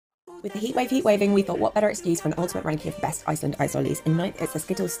With the heat waving, we thought what better excuse for an ultimate ranking of best Iceland ice lollies. In ninth, it's the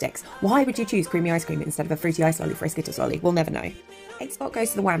Skittles Sticks. Why would you choose creamy ice cream instead of a fruity ice lolly for a Skittles lolly? We'll never know. 8th spot goes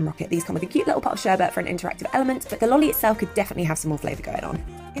to the Wham Rocket. These come with a cute little pot of sherbet for an interactive element, but the lolly itself could definitely have some more flavour going on.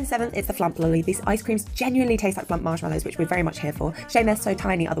 In 7th, it's the Flump Lolly. These ice creams genuinely taste like Flump marshmallows, which we're very much here for. Shame they're so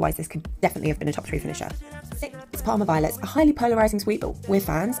tiny, otherwise this could definitely have been a top 3 finisher. 6th, it's Parma Violets, a highly polarising sweet, but we're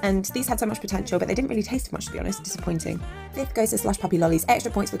fans, and these had so much potential, but they didn't really taste much, to be honest. Disappointing. 5th goes to Slush Puppy Lollies.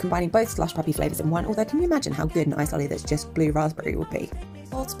 Extra points for combining both Slush Puppy flavours in one, although can you imagine how good an ice lolly that's just blue raspberry would be?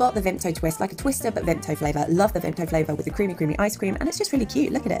 4th spot, the Vimto Twist, like a twister but Vimto flavour. Love the Vimto flavour with the creamy ice cream, and it's just really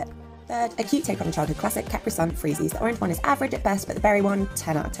cute, look at it. 3rd, a cute take on a childhood classic, Capri Sun Freezies. The orange one is average at best, but the berry one,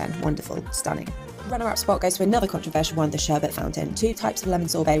 10 out of 10. Wonderful, stunning. Runner-up spot goes to another controversial one, the Sherbet Fountain. 2 types of lemon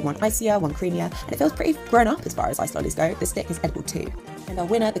sorbet, one icier, one creamier, and it feels pretty grown up as far as ice lollies go. The stick is edible too. And our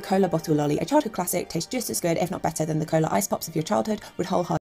winner, the Cola Bottle Lolly, a childhood classic, tastes just as good, if not better, than the Cola Ice Pops of your childhood, would wholeheartedly